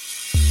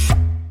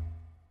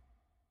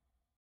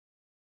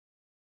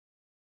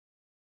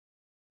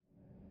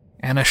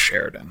 Anna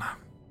Sheridan,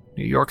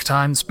 New York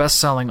Times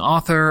bestselling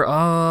author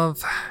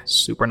of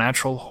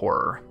supernatural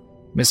horror,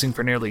 missing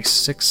for nearly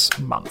 6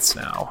 months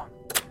now.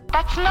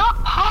 That's not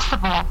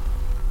possible.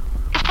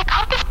 Is the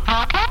compass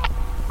broken?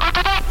 Or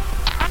did I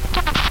turn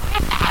to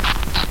the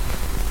past?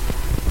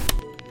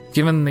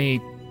 Given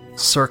the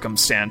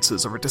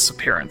circumstances of her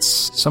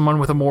disappearance, someone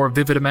with a more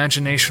vivid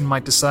imagination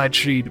might decide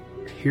she'd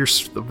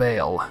pierced the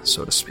veil,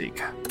 so to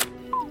speak.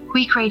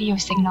 Weak radio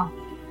signal.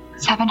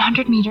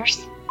 700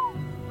 meters.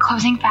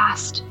 Closing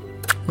fast.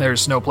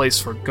 There's no place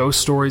for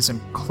ghost stories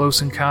and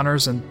close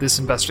encounters in this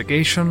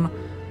investigation,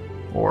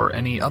 or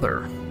any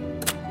other.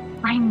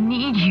 I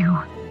need you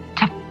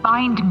to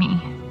find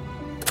me.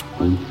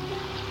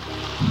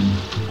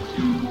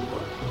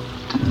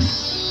 To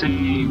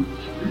save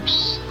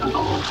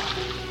yourself.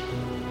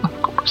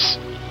 Of course.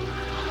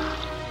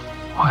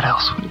 What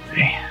else would it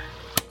be?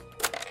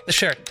 The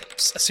Sheridan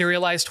Tapes, a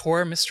serialized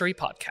horror mystery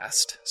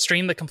podcast.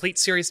 Stream the complete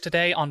series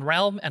today on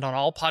Realm and on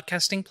all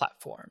podcasting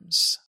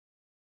platforms.